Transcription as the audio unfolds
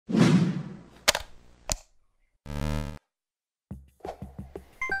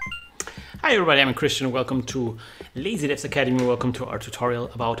Hi everybody, I'm Christian. Welcome to Lazy Devs Academy. Welcome to our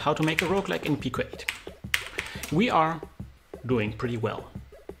tutorial about how to make a roguelike in Pico-8. We are doing pretty well.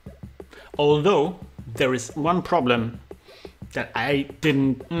 Although there is one problem that I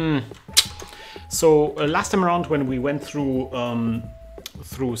didn't... So last time around when we went through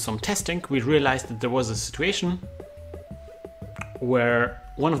some testing, we realized that there was a situation where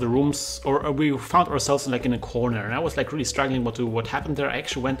one of the rooms, or we found ourselves like in a corner, and I was like really struggling what happened there. I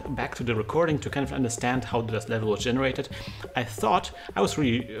actually went back to the recording to kind of understand how this level was generated. I was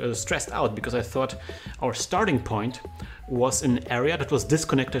really stressed out because I thought our starting point was an area that was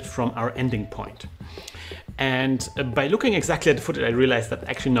disconnected from our ending point. And by looking exactly at the footage, I realized that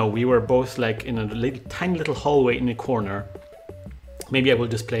actually no, we were both like in a tiny little hallway in a corner. Maybe I will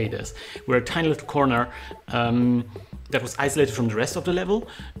display this. We're a tiny little corner that was isolated from the rest of the level,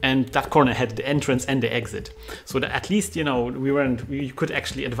 and that corner had the entrance and the exit. So that at least, you know, we could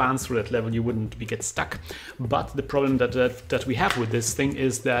actually advance through that level, you wouldn't get stuck. But the problem that we have with this thing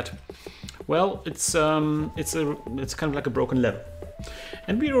is that, well, it's kind of like a broken level.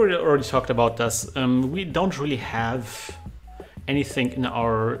 And we already talked about this. We don't really have anything in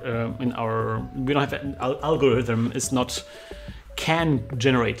our we don't have an algorithm is not can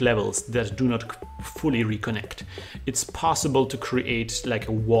generate levels that do not fully reconnect. It's possible to create like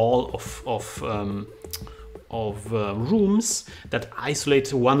a wall of rooms that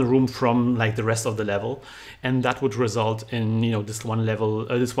isolate one room from like the rest of the level, and that would result in, you know, this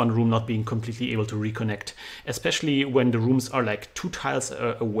one room not being completely able to reconnect, especially when the rooms are like 2 tiles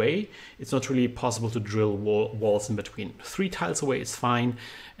away. It's not really possible to drill walls in between. 3 tiles away is fine,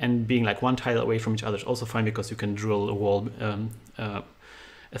 and being like 1 tile away from each other is also fine because you can drill a wall,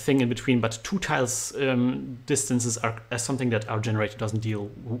 a thing in between. But 2 tiles distances are something that our generator doesn't deal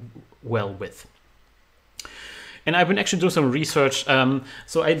well with. And I've been actually doing some research.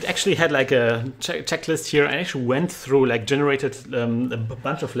 So I actually had like a checklist here. I actually went through, like, generated a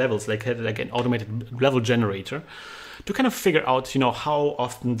bunch of levels, like had like an automated level generator to kind of figure out, you know, how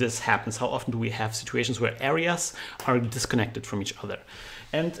often this happens. How often do we have situations where areas are disconnected from each other?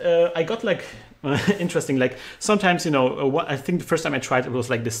 And I got like interesting, like sometimes, you know, I think the first time I tried it was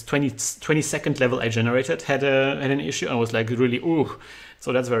like this 20-second level I generated had an issue, and was like really, ooh,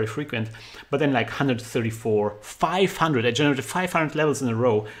 so that's very frequent. But then like 134, 500, I generated 500 levels in a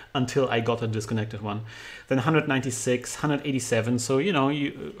row until I got a disconnected one. Then 196, 187, so, you know,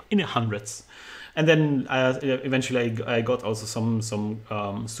 in the hundreds. And then eventually I got also some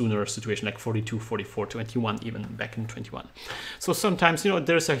sooner situation, like 42, 44, 21, even back in 21. So sometimes, you know,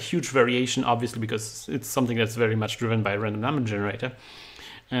 there's a huge variation, obviously, because it's something that's very much driven by a random number generator.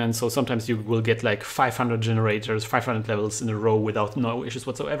 And so sometimes you will get like 500 generators, 500 levels in a row without no issues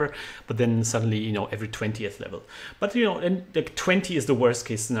whatsoever. But then suddenly, you know, every 20th level. But, you know, and like 20 is the worst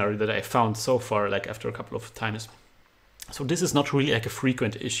case scenario that I found so far, like after a couple of times. So this is not really like a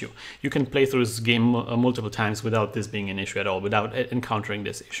frequent issue. You can play through this game multiple times without this being an issue at all, without encountering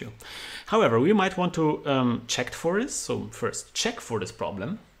this issue. However, we might want to check for this. So first, check for this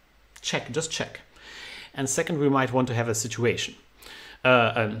problem. Just check. And second, we might want to have a situation,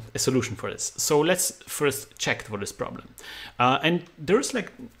 a solution for this. So let's first check for this problem. And there's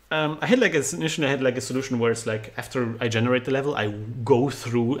like, I had like initially I had like a solution where it's like after I generate the level, I loop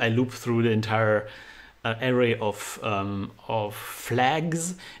through the entire array of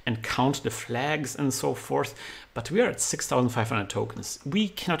flags and count the flags and so forth. But we are at 6,500 tokens. We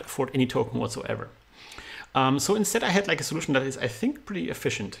cannot afford any token whatsoever. So instead I had like a solution that is, I think, pretty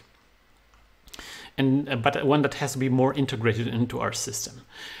efficient. And but one that has to be more integrated into our system.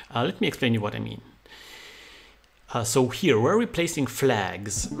 Let me explain you what I mean. So here we're replacing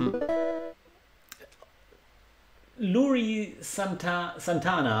flags. Luri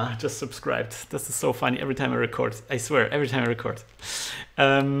Santana just subscribed. This is so funny every time I record. I swear, every time I record.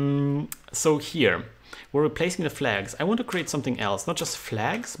 So here, we're replacing the flags. I want to create something else, not just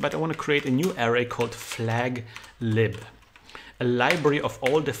flags, but I want to create a new array called flag_lib, a library of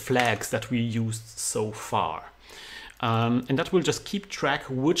all the flags that we used so far. And that will just keep track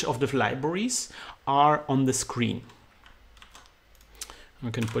which of the libraries are on the screen. We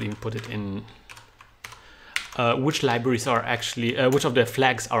can put it in. Which libraries are actually, which of the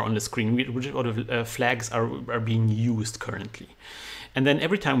flags are on the screen, which of the flags are being used currently. And then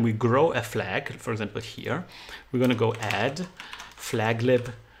every time we grow a flag, for example here, we're going to go add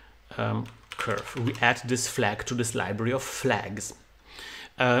flag_lib curve. We add this flag to this library of flags.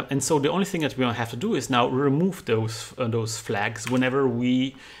 And so the only thing that we have to do is now remove those flags whenever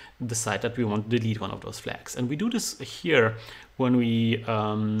we decide that we want to delete one of those flags. And we do this here when we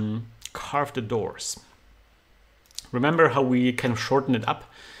carve the doors. Remember how we kind of shorten it up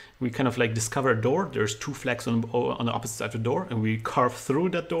we kind of like discover a door. There's two flags on the opposite side of the door, and we carve through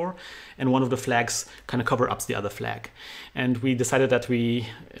that door, and one of the flags kind of cover up the other flag. And we decided that we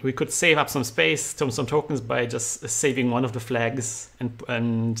could save up some space, some tokens, by just saving one of the flags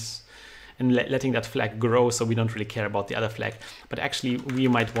and letting that flag grow, so we don't really care about the other flag. But actually, we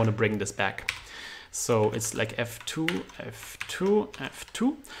might want to bring this back. So it's like F2, F2,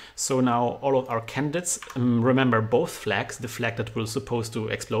 F2. So now all of our candidates, remember both flags, the flag that will supposed to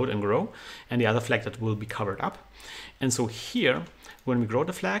explode and grow, and the other flag that will be covered up. And so here, when we grow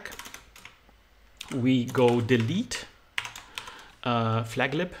the flag, we go delete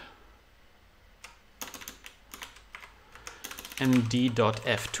flag lib and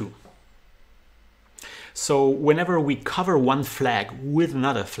d.f2. So whenever we cover one flag with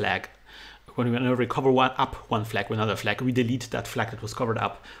another flag, whenever we cover one flag with another flag, we delete that flag that was covered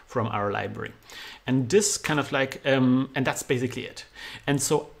up from our library. And this kind of like, and that's basically it. And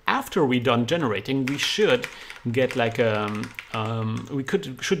so after we're done generating, we should get like,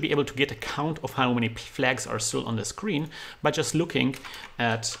 should be able to get a count of how many flags are still on the screen by just looking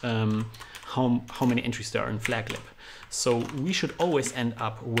at how many entries there are in flag lib. So we should always end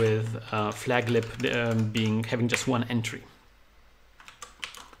up with flag lib having just one entry.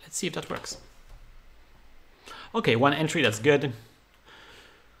 Let's see if that works. Okay, one entry, that's good.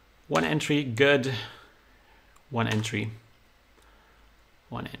 One entry, good. One entry,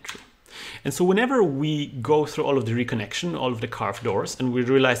 one entry. And so whenever we go through all of the reconnection, all of the carved doors, and we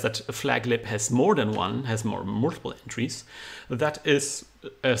realize that a flag lib has more than one, has multiple entries, that is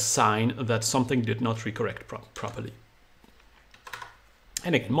a sign that something did not recorrect properly.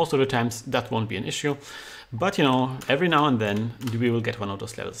 And again, most of the times that won't be an issue, but you know, every now and then we will get one of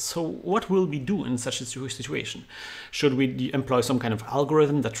those levels. So what will we do in such a situation? Should we employ some kind of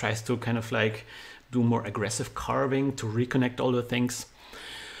algorithm that tries to kind of like do more aggressive carving to reconnect all the things?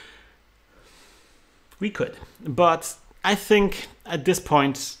 We could, but I think at this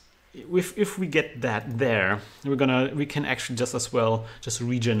point, if we get that there, we can actually just as well just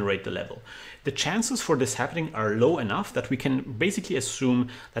regenerate the level. The chances for this happening are low enough that we can basically assume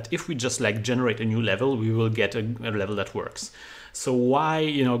that if we just like generate a new level, we will get a level that works. So why,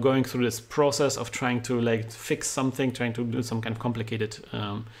 you know, going through this process of trying to like fix something, trying to do some kind of complicated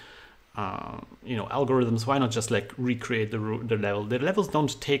you know, algorithms? Why not just like recreate the level? The levels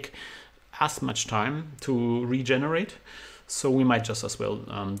don't take as much time to regenerate. So we might just as well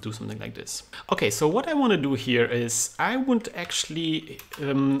do something like this. Okay, so what I want to do here is I would actually,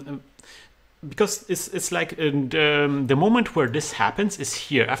 because it's like the moment where this happens is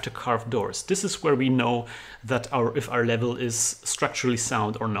here after carved doors. This is where we know that if our level is structurally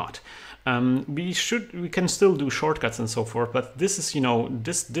sound or not. We can still do shortcuts and so forth, but this is, you know,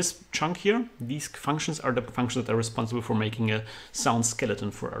 this chunk here, these functions are the functions that are responsible for making a sound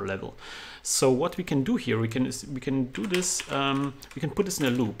skeleton for our level. So what we can do here, we can do this, we can put this in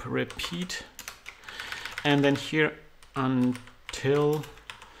a loop, repeat, and then here until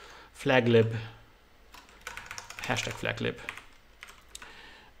flaglib, hashtag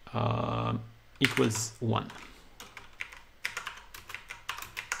flaglib equals 1.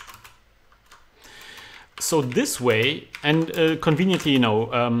 So this way, and conveniently, you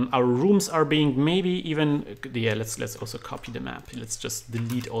know, our rooms are being maybe even, yeah, let's also copy the map. Let's just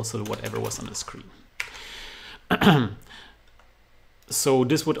delete also whatever was on the screen. So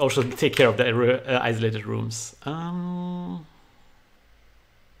this would also take care of the isolated rooms.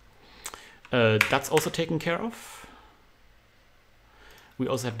 That's also taken care of. We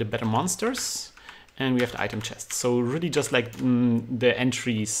also have the better monsters. And we have the item chests. So really just like the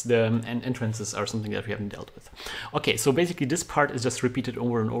entries, the entrances are something that we haven't dealt with. Okay, so basically this part is just repeated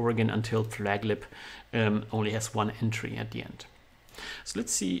over and over again until flaglib only has one entry at the end. So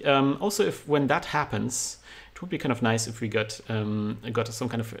let's see, also if when that happens, it would be kind of nice if we got some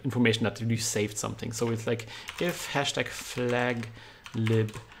kind of information that we saved something. So it's like if hashtag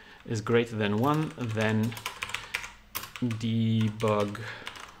flaglib is greater than 1, then debug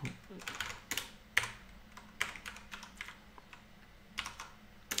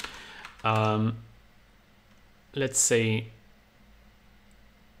let's say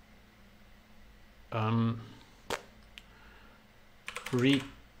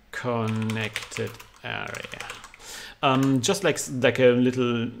reconnected area. Just like a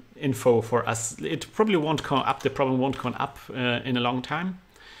little info for us. It probably won't come up. The problem won't come up in a long time.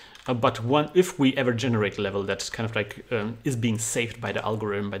 But if we ever generate a level that kind of like is being saved by the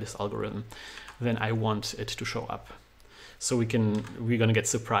algorithm, by this algorithm, then I want it to show up. So we're gonna get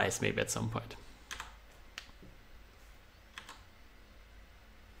surprised maybe at some point.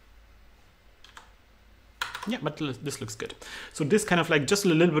 Yeah, but this looks good. So this kind of like just a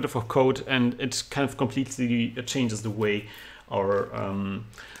little bit of a code, and it kind of completely changes the way our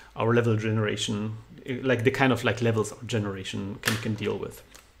level generation, like the kind of like levels our generation can deal with.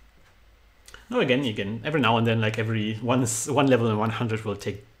 No, again, every now and then, like one level in 100 will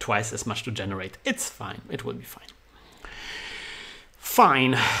take twice as much to generate. It's fine. It will be fine.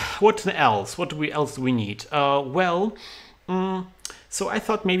 Fine. What else? What else do we need? So I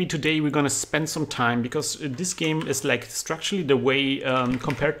thought maybe today we're gonna spend some time, because this game is like structurally the way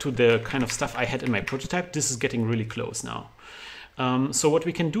compared to the kind of stuff I had in my prototype, this is getting really close now. So what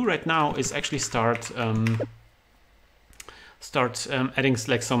we can do right now is actually start adding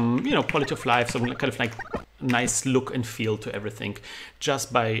like some, you know, quality of life, some kind of like nice look and feel to everything,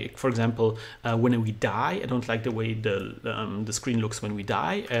 just by, for example, when we die. I don't like the way the screen looks when we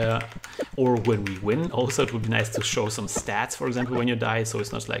die, or when we win. Also, it would be nice to show some stats, for example, when you die, so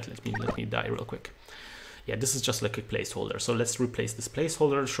it's not like let me die real quick. Yeah, this is just like a placeholder. So let's replace this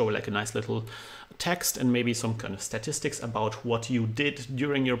placeholder, show like a nice little text and maybe some kind of statistics about what you did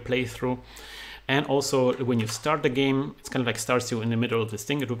during your playthrough. And also, when you start the game, it's kind of like starts you in the middle of this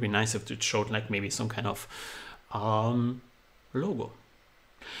thing. It would be nice if it showed like maybe some kind of logo.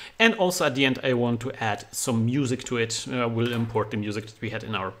 And also at the end, I want to add some music to it. We'll import the music that we had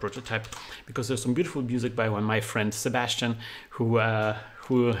in our prototype, because there's some beautiful music by my friend Sebastian, who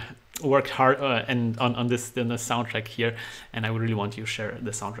worked hard on the soundtrack here, and I really want to share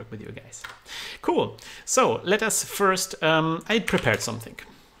the soundtrack with you guys. Cool. So let us first. I prepared something.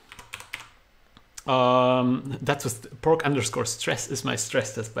 That was pork_stress is my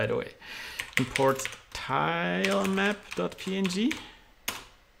stress test, by the way. Import tilemap.png.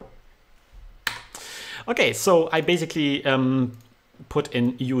 Okay, so I basically put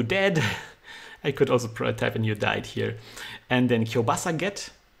in you dead. I could also type in you died here, and then kielbasa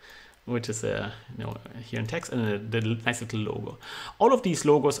get, which is here in text, and the nice little logo. All of these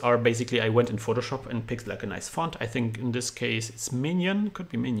logos are basically, I went in Photoshop and picked like a nice font. I think in this case it's Minion, could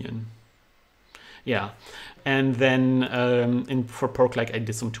be Minion. Yeah, and then for Roguelike I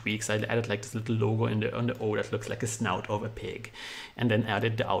did some tweaks. I added like this little logo on the O that looks like a snout of a pig, and then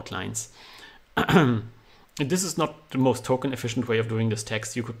added the outlines. This is not the most token efficient way of doing this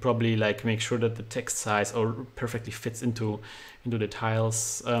text. You could probably like make sure that the text size perfectly fits into the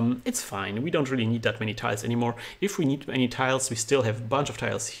tiles. It's fine. We don't really need that many tiles anymore. If we need any tiles, we still have a bunch of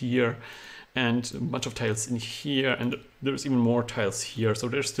tiles here and a bunch of tiles in here, and there's even more tiles here, so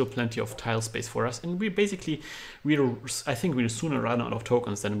there's still plenty of tile space for us, and I think we'll sooner run out of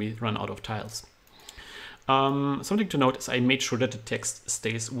tokens than we run out of tiles. Something to note is I made sure that the text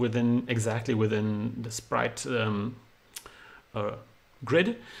stays exactly within the sprite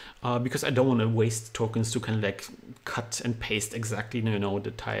grid, because I don't want to waste tokens to kind of like cut and paste exactly,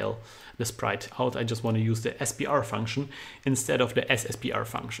 the sprite out. I just want to use the SPR function instead of the SSPR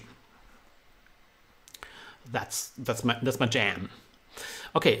function. That's my jam.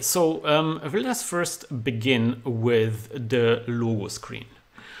 Okay, so let us first begin with the logo screen.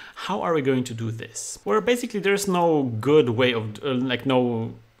 How are we going to do this? Well, basically there's no good way of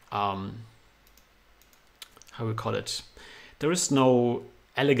how we call it. There is no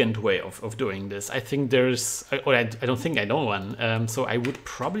elegant way of doing this. I think there's, or I don't think I know one. So I would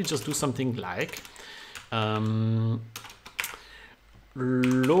probably just do something like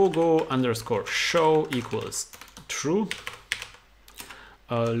logo_show equals true,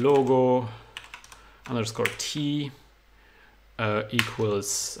 logo_t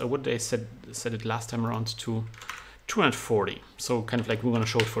equals what they said it last time around to 240. So kind of like we're going to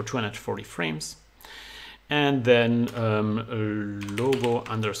show it for 240 frames, and then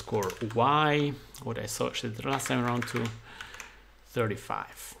logo_y, what I said the last time around to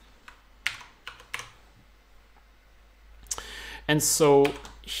 35. And so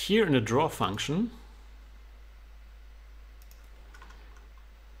here in the draw function,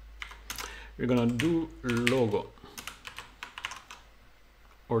 we're gonna do logo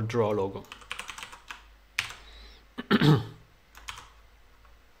or draw logo.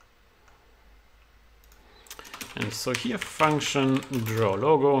 And so here function draw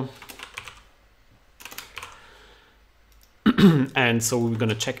logo. And so we're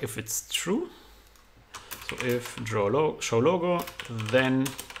gonna check if it's true. So if show logo, then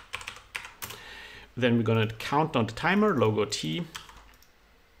we're gonna count down the timer, logo t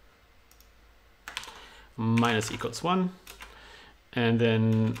minus equals 1, and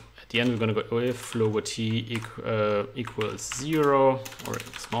then at the end we're gonna go if logo t equals 0 or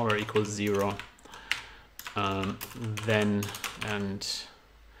smaller equals 0, then and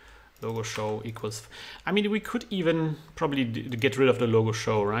logo show equals. I mean, we could even probably get rid of the logo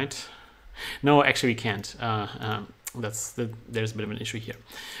show, right? No, actually we can't. There's a bit of an issue here.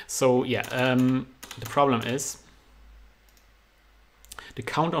 So yeah, the problem is the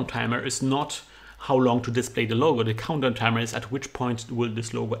countdown timer is not how long to display the logo. The countdown timer is at which point will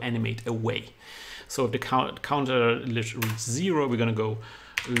this logo animate away. So if the counter reaches 0, we're gonna go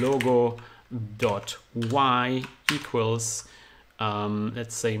logo dot y equals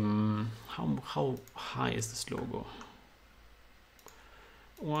let's say how high is this logo?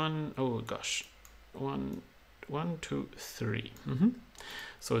 1, oh gosh, 1, 2, 3.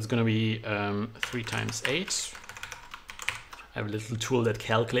 So it's gonna be 3 times 8. I have a little tool that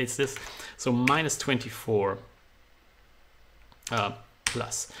calculates this. So minus 24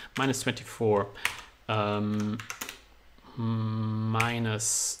 plus minus 24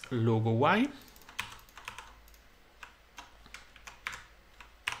 minus logo y.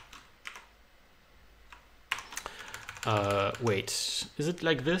 Wait, is it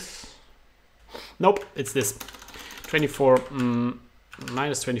like this? Nope, it's this. 24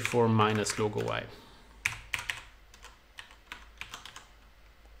 minus 24 minus logo y.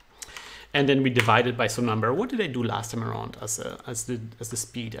 And then we divide it by some number. What did I do last time around as the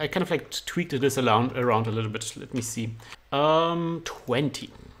speed? I kind of like tweaked this around a little bit. Let me see. 20.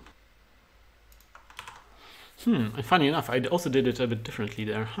 And funny enough, I also did it a bit differently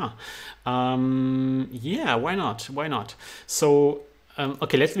there, huh? Yeah, why not? Why not? So,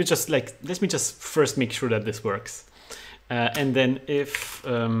 okay, let me just first make sure that this works, and then if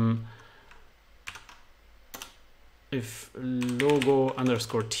logo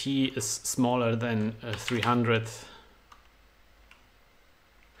underscore t is smaller than 300.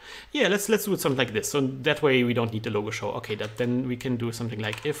 Yeah, let's do something like this. So that way we don't need the logo show. Okay, then we can do something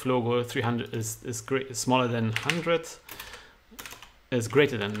like if logo 300 is smaller than 100, is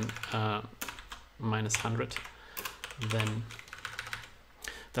greater than minus 100, then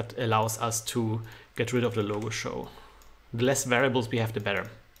that allows us to get rid of the logo show. The less variables we have, the better.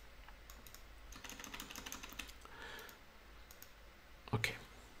 Okay.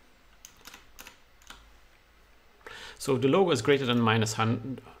 So if the logo is greater than minus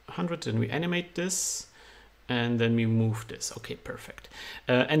 100, then we animate this, and then we move this. Okay, perfect.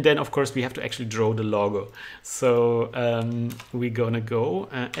 And then, of course, we have to actually draw the logo. So we're gonna go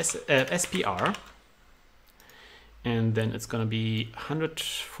SPR, and then it's gonna be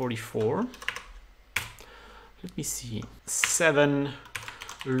 144. Let me see. 7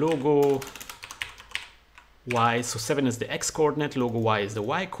 logo y, so 7 is the x coordinate, logo y is the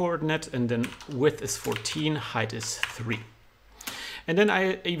y coordinate, and then width is 14, height is 3. And then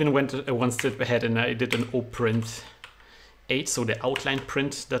I even went one step ahead and I did an O-print 8, so the outline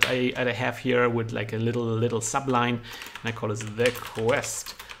print that I have here with like a little subline, and I call it the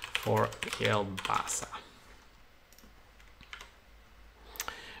quest for Kielbasa.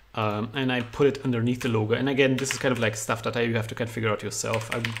 And I put it underneath the logo. And again, this is kind of like stuff that you have to kind of figure out yourself.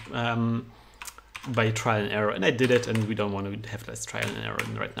 By trial and error, and I did it, and we don't want to have less trial and error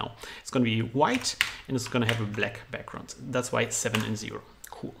right now. It's going to be white, and it's going to have a black background. That's why it's 7 and 0.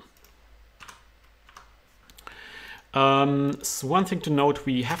 Cool. So one thing to note,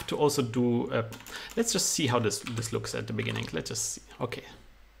 we have to also do, let's just see how this looks at the beginning. Let's just see. Okay.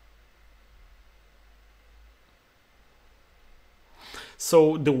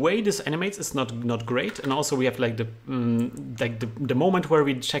 So the way this animates is not great, and also we have like the moment where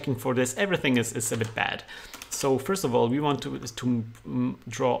we're checking for this, everything is a bit bad. So first of all, we want to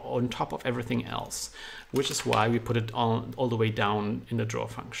draw on top of everything else, which is why we put it all the way down in the draw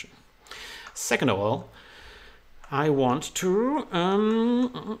function. Second of all, I want to,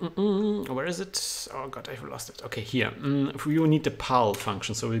 where is it? Oh God, I've lost it. Okay, here. We need the pal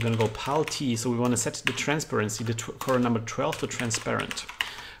function. So we're going to go pal t. So we want to set the transparency, the color number 12 to transparent.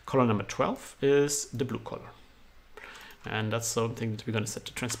 Color number 12 is the blue color. And that's something that we're going to set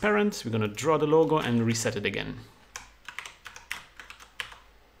to transparent. We're going to draw the logo and reset it again.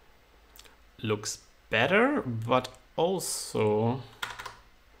 Looks better, but also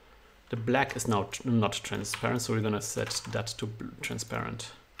the black is now not transparent, so we're going to set that to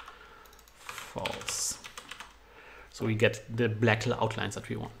transparent. False. So we get the black outlines that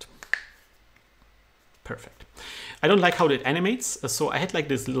we want. Perfect. I don't like how it animates, so I had like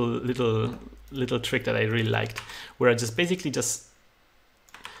this little trick that I really liked, where I just basically just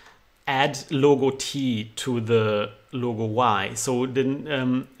add logo T to the logo Y. So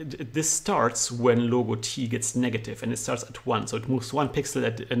then this starts when logo T gets negative, and it starts at 1. So it moves 1 pixel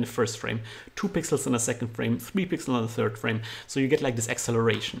in the first frame, 2 pixels in the second frame, 3 pixels in the third frame. So you get like this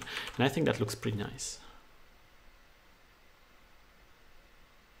acceleration. And I think that looks pretty nice.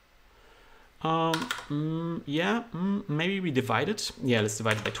 Yeah, maybe we divide it. Yeah, let's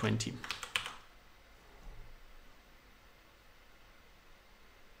divide it by 20.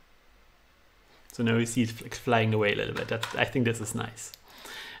 So now you see it flying away a little bit. I think this is nice.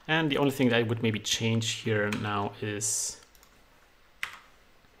 And the only thing that I would maybe change here now is,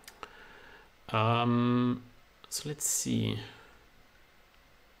 so let's see.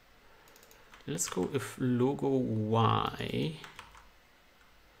 Let's go if logo Y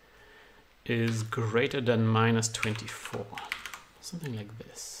is greater than -24, something like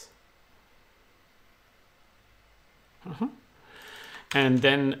this. And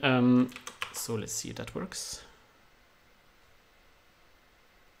then, so let's see if that works.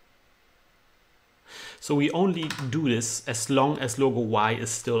 So we only do this as long as logo Y is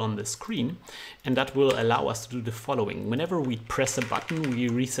still on the screen, and that will allow us to do the following. Whenever we press a button, we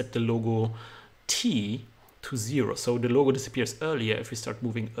reset the logo T to 0. So the logo disappears earlier if we start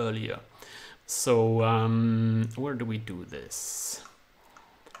moving earlier. So where do we do this?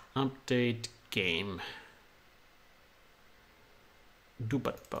 Update game.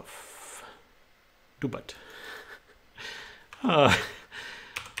 Dubat buff. Dubat.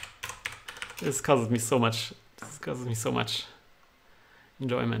 This causes me so much. This causes me so much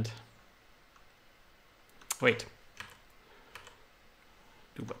enjoyment. Wait.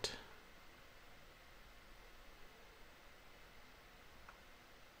 Dubat.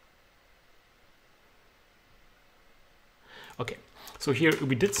 Okay, so here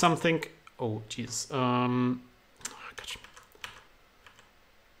we did something. Oh, jeez. Gotcha.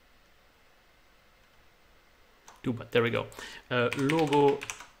 Dubat. There we go. Logo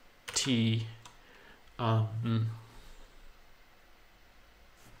T.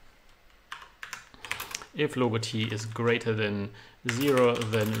 If logo T is greater than 0,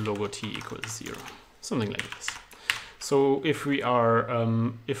 then logo T equals 0. Something like this. So if we are,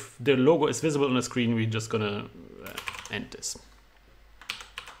 if the logo is visible on the screen, we're just gonna end this.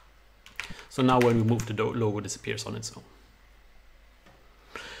 So now when we move, the logo disappears on its own.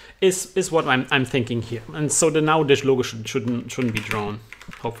 Is what I'm thinking here. And so now this logo shouldn't be drawn.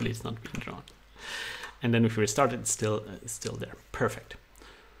 Hopefully it's not being drawn. And then if we restart it, it's still there. Perfect.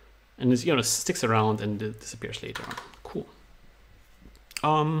 And it's, you know, sticks around and it disappears later on. Cool.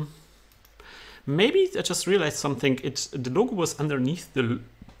 Maybe I just realized something. The logo was underneath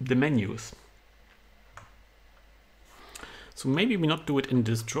the menus. So maybe we not do it in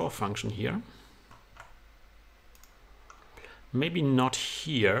this draw function here. Maybe not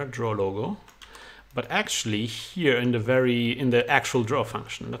here, draw logo, but actually here in the actual draw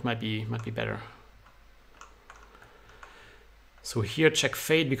function. That might be better. So here check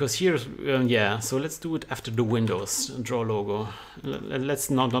fade, because here, yeah. So let's do it after the Windows draw logo.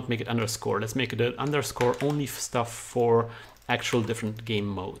 Let's not make it underscore. Let's make it an underscore only stuff for actual different game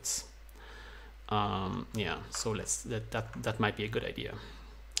modes. Yeah. So that might be a good idea.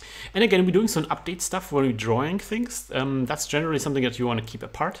 And again, we're doing some update stuff when we're drawing things. That's generally something that you want to keep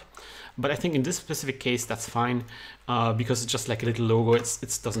apart. But I think in this specific case, that's fine because it's just like a little logo.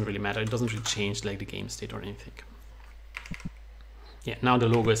 It doesn't really matter. It doesn't really change like the game state or anything. Yeah, now the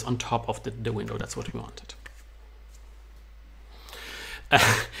logo is on top of the window. That's what we wanted.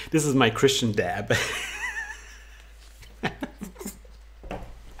 This is my Christian dab.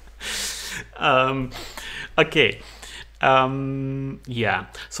 Okay. Yeah,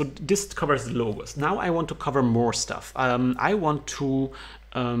 so this covers the logos. Now I want to cover more stuff. I want to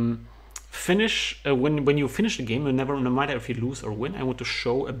finish, when you finish the game, no matter if you lose or win, I want to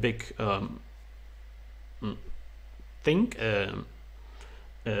show a big thing,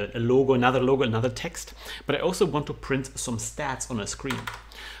 a logo, another text, but I also want to print some stats on a screen.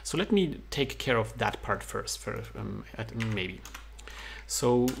 So let me take care of that part first, maybe.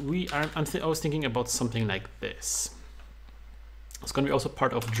 So I was thinking about something like this. It's going to be also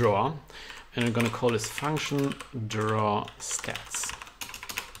part of draw, and I'm going to call this function draw stats.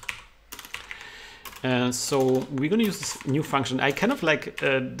 And so we're going to use this new function. I kind of like,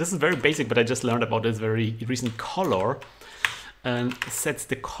 this is very basic, but I just learned about this very recent color, and sets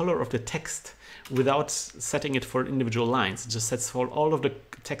the color of the text without setting it for individual lines. It just sets for all of the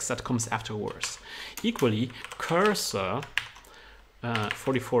text that comes afterwards. Equally, cursor,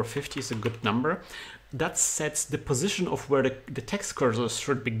 4450 is a good number. That sets the position of where the text cursor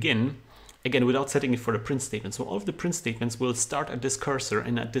should begin, again, without setting it for the print statement. So all of the print statements will start at this cursor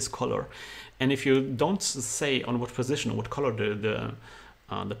and at this color. And if you don't say on what position or what color the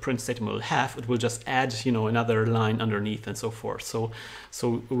print statement will have, it will just add, you know, another line underneath and so forth. So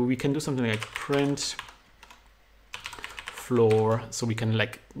we can do something like print floor, so we can,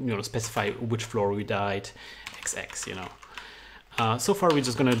 like, you know, specify which floor we died, XX, you know. So far we're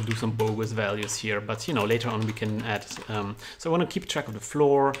just going to do some bogus values here, but you know, later on we can add, so I want to keep track of the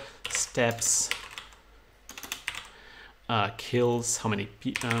floor, steps, kills, how many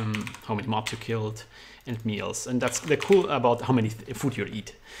mobs you killed, and meals. And that's the cool about how many food you've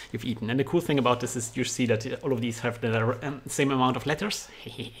eaten. And the cool thing about this is you see that all of these have the same amount of letters.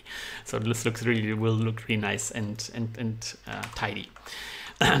 So this will look really nice and tidy.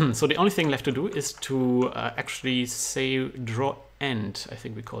 So the only thing left to do is to actually say draw end. I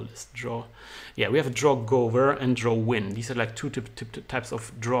think we call this draw. Yeah, we have draw gover and draw win. These are like two types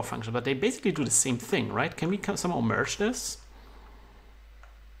of draw functions, but they basically do the same thing, right? Can we somehow merge this?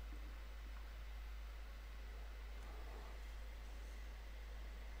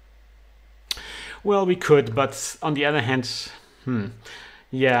 Well, we could, but on the other hand,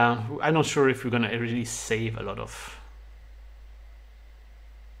 yeah, I'm not sure if we're gonna really save a lot of.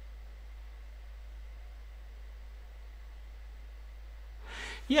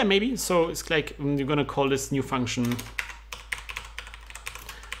 Yeah, maybe. So it's like you're gonna call this new function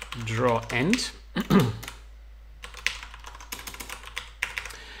draw end.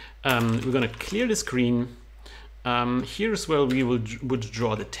 We're gonna clear the screen. Here as well we would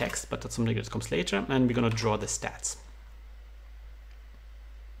draw the text, but that's something that comes later, and we're gonna draw the stats.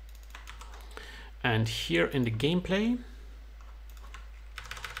 And here in the gameplay,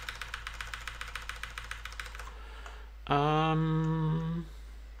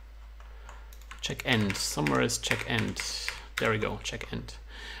 check end. Somewhere is check end. There we go, check end.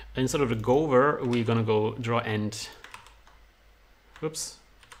 Instead of the gover, we're gonna go draw end. Whoops.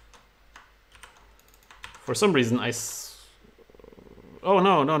 For some reason oh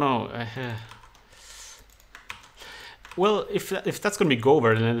no. Well, if that's gonna be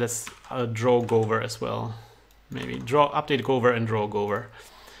gover, then let's draw gover as well. Maybe draw update gover and draw gover.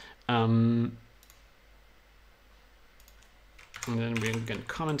 And then we can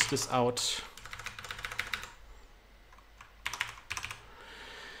comment this out.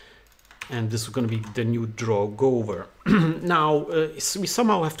 And this is going to be the new draw gover. Now, we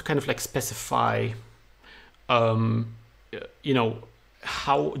somehow have to kind of like specify, you know,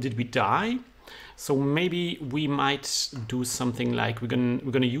 how did we die? So maybe we might do something like we're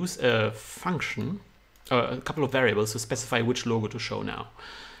gonna use a function, a couple of variables to specify which logo to show now.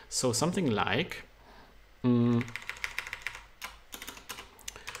 So something like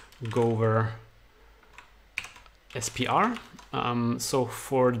gover SPR. So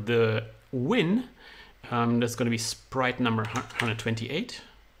for the win, that's going to be sprite number 128.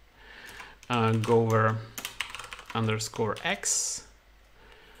 Gover underscore X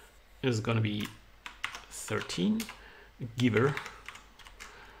is going to be 13. Giver.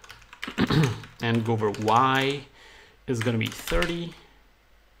 And gover Y is going to be 30.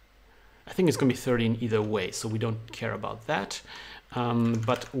 I think it's going to be 30 in either way, so we don't care about that.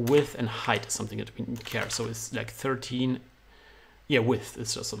 But width and height is something that we care. So it's like 13. Yeah, width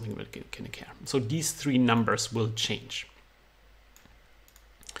is just something we can care. So these three numbers will change.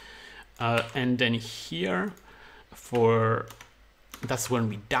 And then here that's when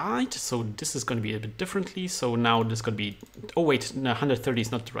we died. So this is going to be a bit differently. So now this is going to be, oh wait, no, 130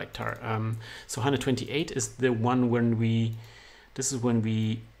 is not the right tar. So 128 is the one when this is when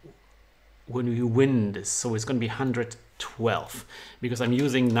we win this. So it's going to be 112 because I'm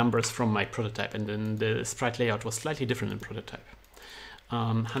using numbers from my prototype, and then the sprite layout was slightly different in prototype.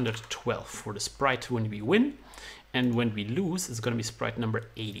 112 for the sprite when we win, and when we lose it's going to be sprite number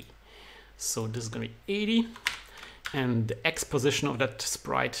 80. So this is going to be 80, and the X position of that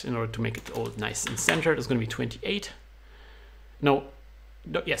sprite, in order to make it all nice and centered, is going to be 28.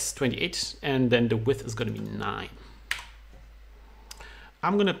 Yes, 28, and then the width is going to be 9.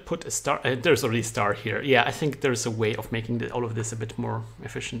 I'm going to put a star. There's already a star here. Yeah, I think there's a way of making all of this a bit more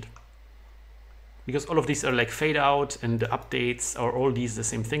efficient. Because all of these are like fade out, and the updates are all these the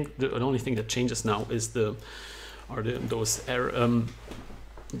same thing. The only thing that changes now is those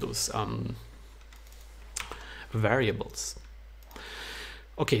variables.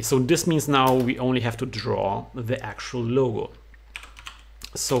 Okay, so this means now we only have to draw the actual logo.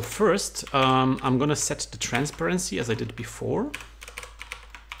 So first, I'm gonna set the transparency as I did before.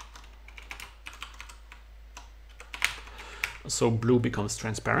 So blue becomes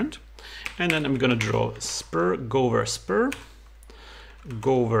transparent. And then I'm gonna draw spur, gover spur,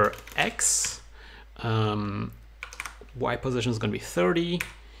 gover X, Y position is gonna be 30,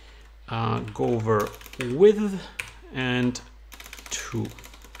 gover width, and 2.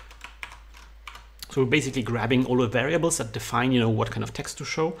 So we're basically grabbing all the variables that define, what kind of text to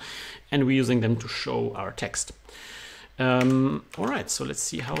show, and we're using them to show our text. All right, so let's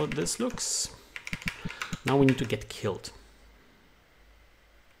see how this looks. Now we need to get killed.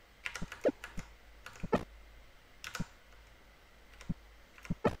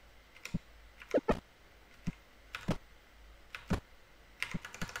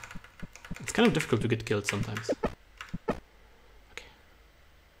 kind of difficult to get killed sometimes. Okay.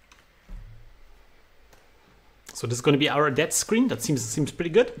 So this is going to be our dead screen. That seems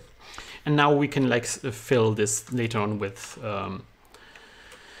pretty good. And now we can like fill this later on with.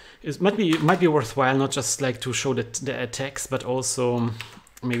 It might be worthwhile not just like to show the attacks, but also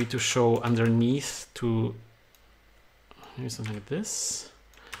maybe to show underneath to maybe something like this,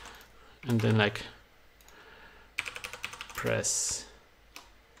 and then like press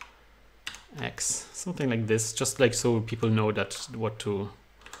X, something like this, just like so people know that what to.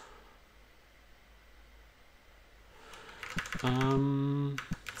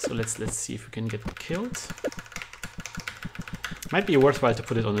 So let's see if we can get killed. Might be worthwhile to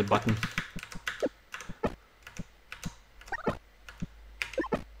put it on a button.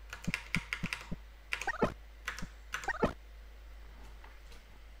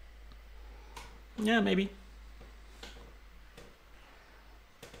 Yeah, maybe.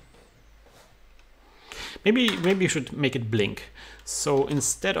 Maybe you should make it blink. So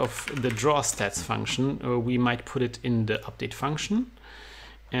instead of the draw stats function, we might put it in the update function,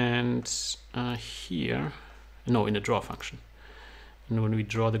 and here, no, in the draw function. And when we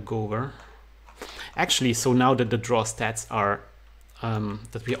draw the gover, actually, so now that the draw stats are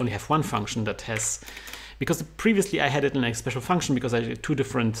that we only have one function that has, because previously I had it in a special function because I had two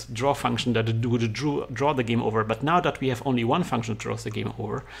different draw functions that would draw the game over. But now that we have only one function that draws the game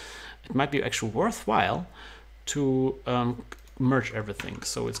over, it might be actually worthwhile to merge everything.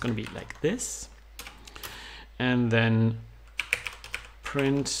 So it's going to be like this, and then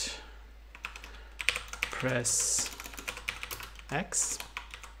print press X.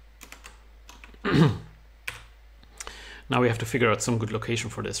 Now we have to figure out some good location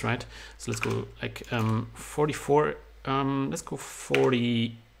for this, right? So let's go like 44, let's go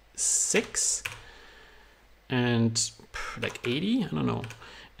 46 and like 80, I don't know.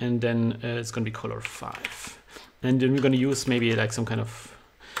 And then it's gonna be color 5. And then we're gonna use maybe like some kind of,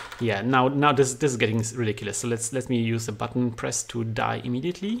 yeah, now this is getting ridiculous. So let me use the button press to die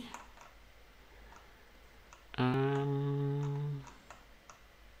immediately.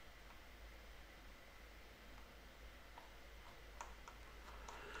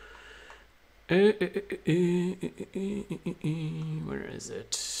 Where is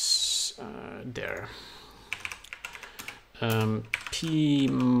it? There. P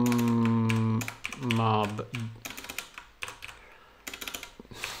mob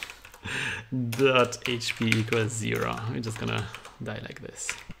dot HP equals 0. We're just gonna die like this,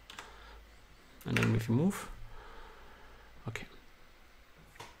 and then if you move, okay.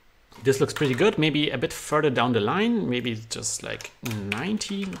 This looks pretty good. Maybe a bit further down the line, maybe just like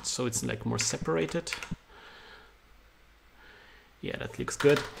 90, so it's like more separated. Yeah, that looks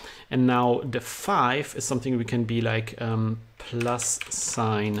good. And now the 5 is something we can be like plus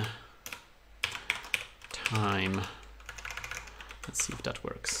sign time. Let's see if that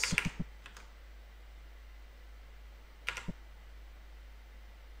works.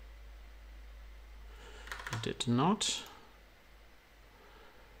 Did not.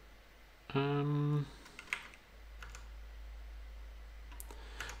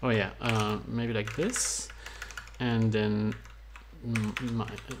 Oh yeah, maybe like this, and then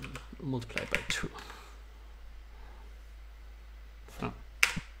multiply by 2. Oh.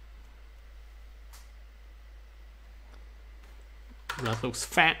 That looks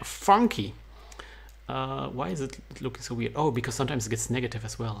funky. Why is it looking so weird? Oh, because sometimes it gets negative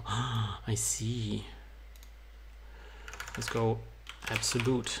as well. I see. Let's go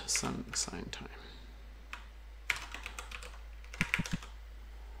absolute sign time.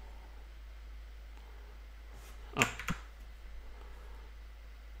 Oh.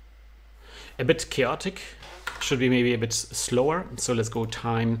 A bit chaotic. Should be maybe a bit slower. So let's go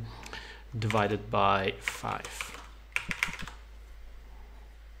time divided by 5.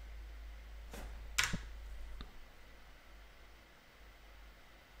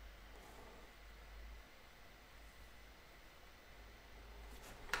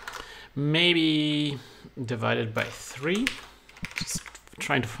 Maybe divided by 3. Just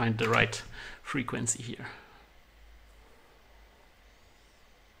trying to find the right frequency here.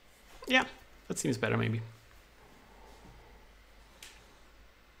 Yeah, that seems better maybe.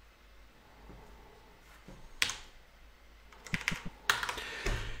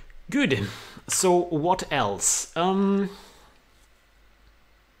 Good. So what else?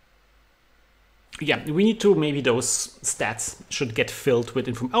 Yeah, we need to, maybe those stats should get filled with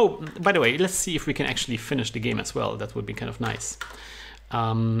info. Oh, by the way, let's see if we can actually finish the game as well. That would be kind of nice.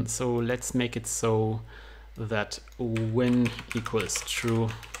 So let's make it so that win equals true.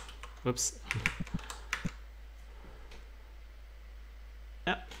 Whoops.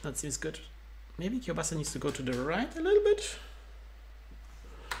 Yeah, that seems good. maybe Kielbasa needs to go to the right a little bit.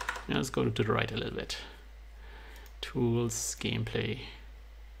 Yeah, let's go to the right a little bit. Tools, gameplay.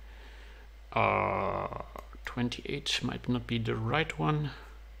 28 might not be the right one.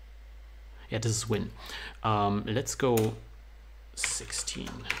 Yeah, this is win. Let's go 16.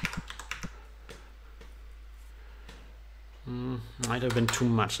 Might have been too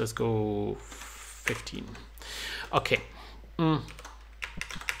much. Let's go 15. Okay.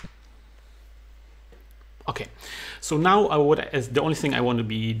 Okay, so now the only thing I want to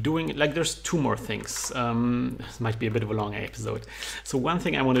be doing, like there's two more things. This might be a bit of a long episode. So one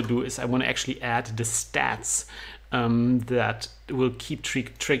thing I want to do is I want to actually add the stats that will keep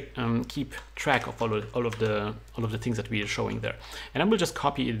track of all of the things that we are showing there. And I will just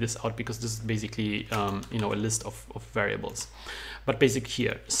copy this out because this is basically you know, a list of variables. But basic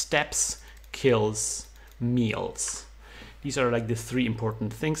here, steps, kills, meals. These are like the three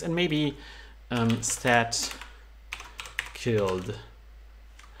important things, and maybe stat killed,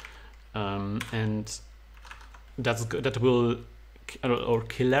 and that's good. That will, or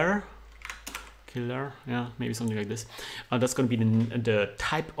killer, yeah, maybe something like this. That's going to be the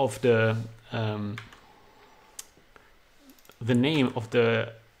type of the name of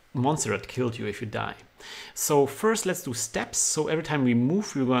the monster that killed you if you die. So first let's do steps. So every time we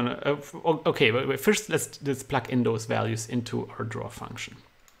move, we're gonna okay, but first let's plug in those values into our draw function.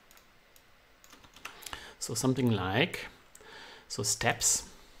 So something like, so steps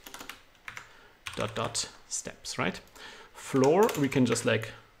dot steps, right? Floor, we can just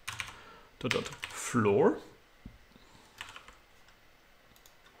like dot floor,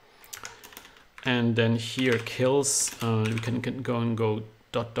 and then here kills, we can go and go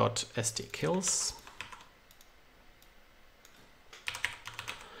dot st kills,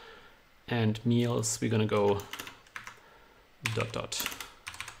 and meals, we're gonna go dot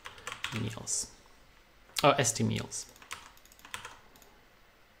meals. Oh, st meals.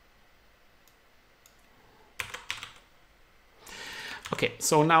 Okay,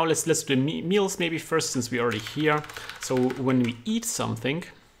 so now let's do meals maybe first, since we're already here. So when we eat something,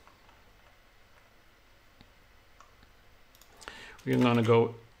 we're gonna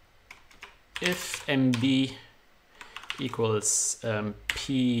go if mb equals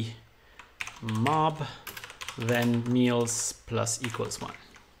p mob, then meals plus equals 1.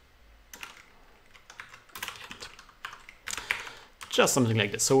 Just something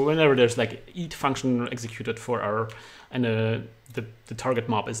like this. So whenever there's like eat function executed for our, and the target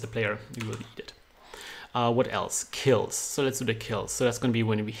mob is the player, we will eat it. What else? Kills. So let's do the kills. So that's going to be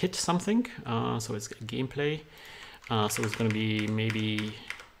when we hit something. So it's gameplay. So it's going to be maybe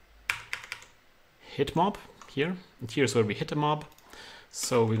hit mob here. And here's where we hit a mob.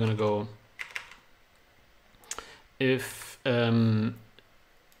 So we're going to go if defm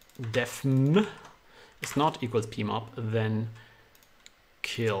is not equals pmob, then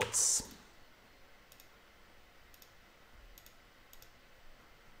kills.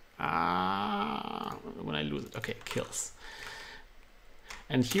 When I lose it, okay, kills.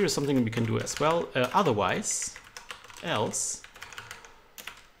 And here is something we can do as well. Otherwise, else,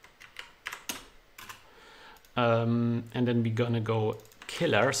 and then we're gonna go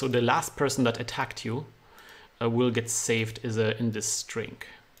killer. So the last person that attacked you will get saved in this string.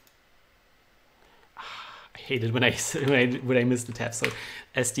 I hate it when I miss the tab. So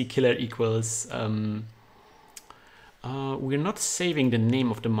st killer equals. We're not saving the name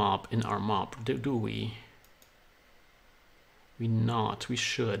of the mob in our mob, do we? We're not. We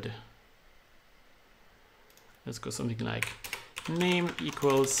should. Let's go something like name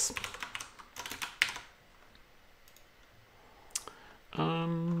equals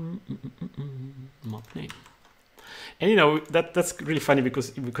mob name. And you know, that's really funny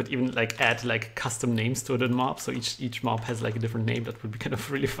because we could even like add like custom names to the mob. So each mob has like a different name. That would be kind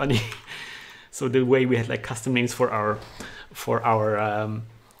of really funny. So the way we had like custom names for our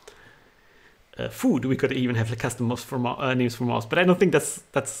food, we could even have like custom mobs for names for mobs. But I don't think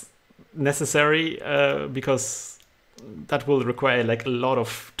that's necessary because that will require like a lot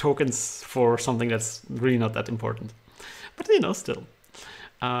of tokens for something that's really not that important. But you know, still.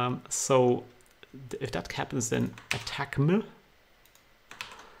 So if that happens, then attackm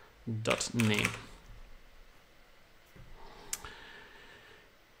dot name.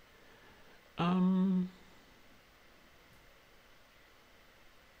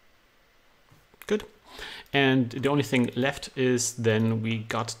 Good. And the only thing left is then we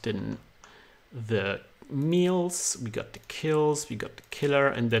got the meals, we got the kills, we got the killer,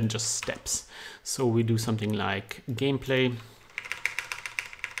 and then just steps. So we do something like gameplay.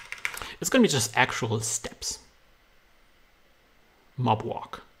 It's going to be just actual steps. Mob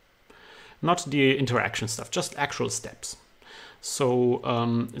walk. not the interaction stuff, just actual steps. So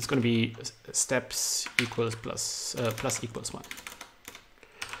it's going to be steps equals plus equals 1.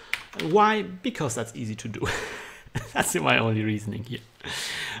 Why? Because that's easy to do. That's my only reasoning here.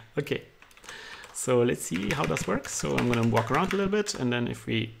 Okay, so let's see how this works. So I'm going to walk around a little bit, and then if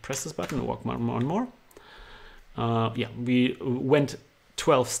we press this button, walk more and more. Yeah, we went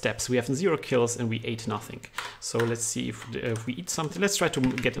 12 steps. We have 0 kills and we ate nothing. So let's see if we eat something. Let's try to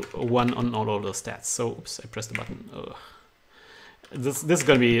get a 1 on all of those stats. So oops, I pressed the button. Ugh. This is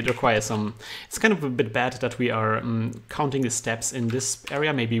going to require some. It's kind of a bit bad that we are counting the steps in this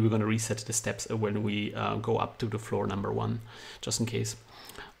area. Maybe we're going to reset the steps when we go up to the floor number 1, just in case.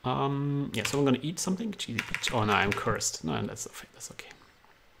 Yeah, so I'm going to eat something. Oh no, I'm cursed. No, that's okay.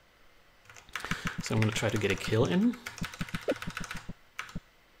 So I'm going to try to get a kill in.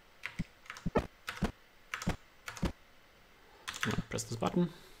 Press this button.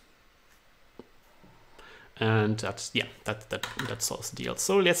 And that's, yeah, that solves the deal.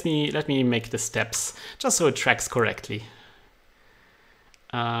 So let me make the steps just so it tracks correctly.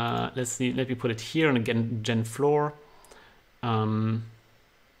 Let's see. Let me put it here and again gen floor.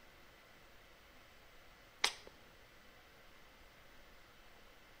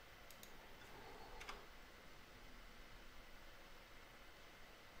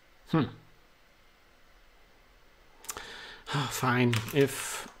 Fine.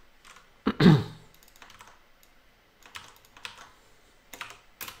 If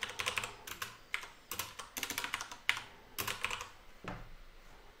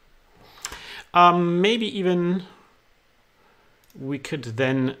maybe even we could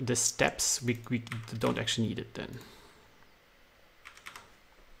then, the steps, we don't actually need it then.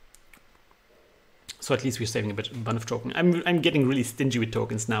 So at least we're saving a bunch of tokens. I'm getting really stingy with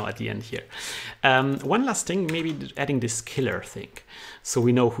tokens now at the end here. One last thing, maybe adding this killer thing, so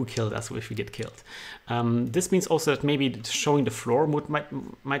we know who killed us if we get killed. This means also that maybe showing the floor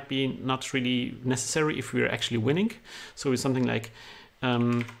might be not really necessary if we're actually winning. So it's something like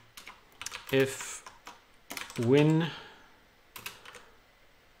if win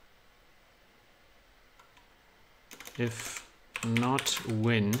if not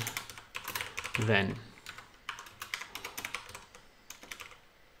win, then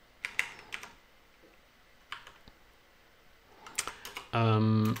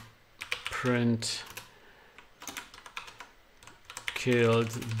print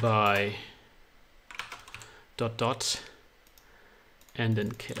killed by ... and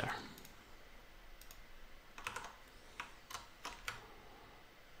then killer.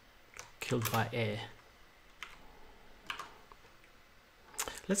 Killed by A.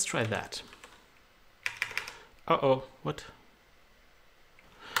 Let's try that. Uh-oh, what?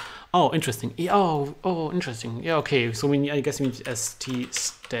 Oh, interesting. Oh, interesting. Yeah, okay. So I guess we need st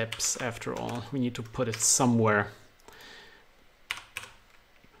steps after all. We need to put it somewhere.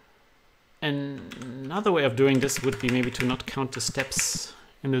 And another way of doing this would be maybe to not count the steps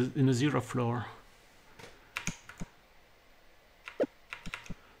in the 0 floor.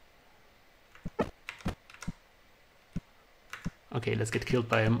 Okay, let's get killed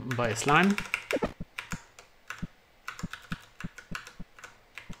by a slime.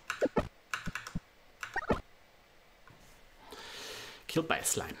 Killed by a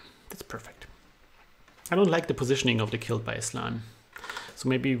slime. That's perfect. I don't like the positioning of the killed by a slime. So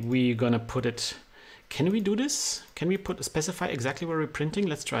maybe we're gonna put it. Can we do this? Can we specify exactly where we're printing?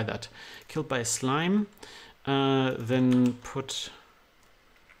 Let's try that. Killed by a slime. Then put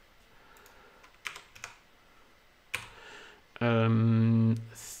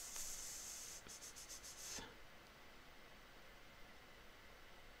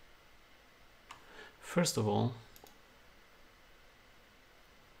first of all,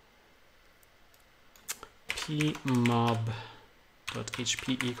 pmob.hp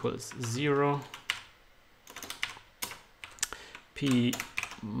equals 0.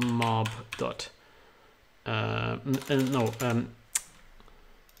 pmob dot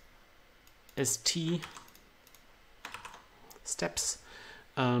st steps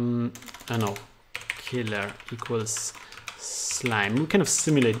killer equals slime. We kind of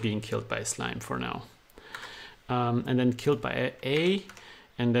simulate being killed by a slime for now, and then killed by a,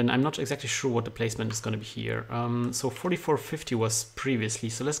 and then I'm not exactly sure what the placement is going to be here. So 4450 was previously,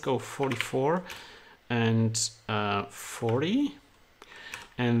 so let's go 44 and 40,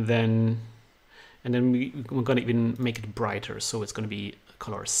 and then we're going to even make it brighter, so it's going to be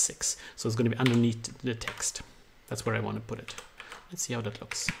color 6, so it's going to be underneath the text. That's where I want to put it. Let's see how that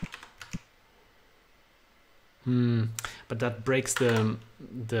looks. But that breaks the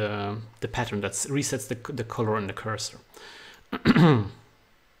pattern. That resets the color on the cursor.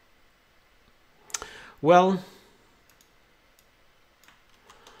 Well,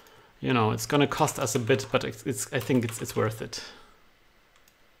 you know, it's gonna cost us a bit, but I think it's worth it.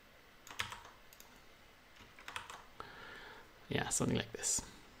 Yeah, something like this.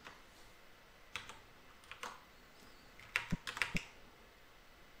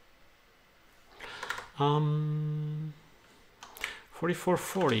 Um,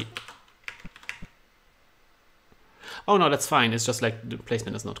 4440. Oh no, that's fine. It's just like the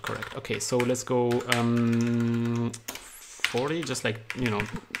placement is not correct. Okay, so let's go 40, just like, you know,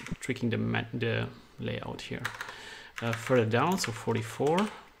 tweaking the layout here. Further down, so 44.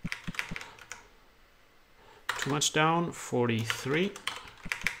 Too much down, 43.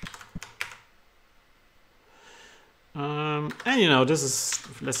 And you know, this is,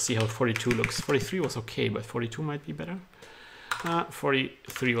 let's see how 42 looks. 43 was okay, but 42 might be better.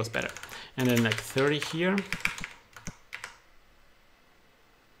 43 was better. And then like 30 here.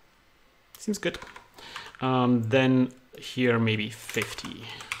 Seems good. Then here maybe 50.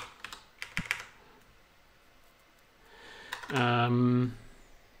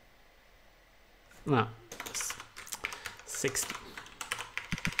 No, 60.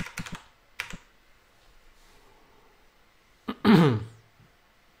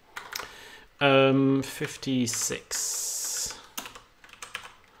 56.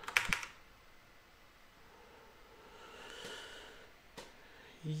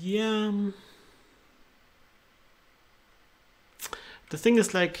 Yeah. The thing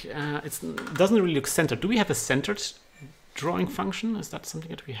is, like, it doesn't really look centered. Do we have a centered drawing function? Is that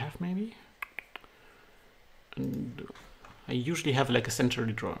something that we have, maybe? And I usually have like a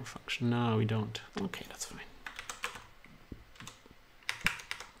centered drawing function. No, we don't. Okay, that's fine.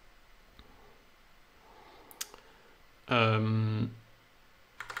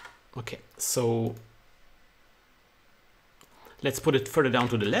 Okay, so let's put it further down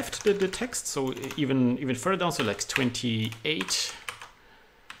to the left, the text. So even further down, so like 28.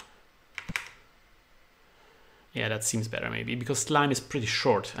 Yeah, that seems better maybe, because slime is pretty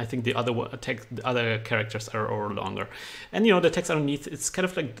short. I think the other characters are all longer. And you know, the text underneath, it's kind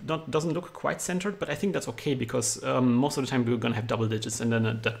of like doesn't look quite centered, but I think that's okay, because most of the time we're gonna have double digits, and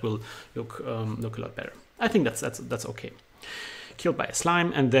then that will look a lot better. I think that's okay. Killed by a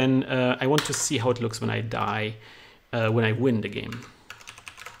slime, and then I want to see how it looks when I die, when I win the game.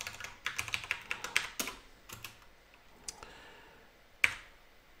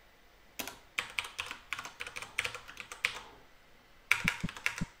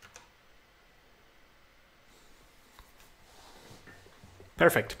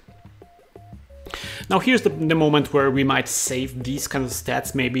 Perfect. Now here's the moment where we might save these kind of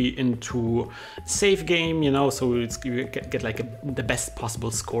stats maybe into save game, you know, so you get like the best possible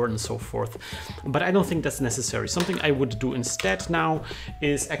score and so forth. But I don't think that's necessary. Something I would do instead now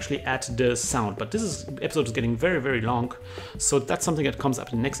is actually add the sound. But this episode is getting very, very long, so that's something that comes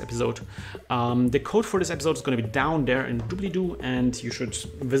up in the next episode. The code for this episode is going to be down there in the doobly-doo, and you should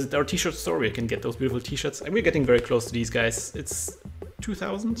visit our t-shirt store where you can get those beautiful t-shirts. We're getting very close to these guys. It's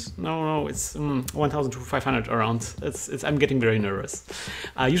 2,000? No, it's 1,500 around. I'm getting very nervous.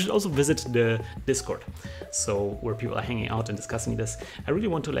 You should also visit the Discord, so where people are hanging out and discussing this. I really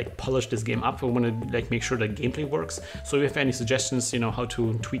want to like polish this game up. I want to like make sure the gameplay works. So if you have any suggestions, you know, how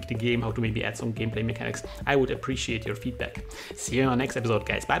to tweak the game, how to maybe add some gameplay mechanics, I would appreciate your feedback. See you in our next episode,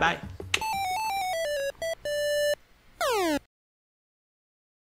 guys. Bye bye.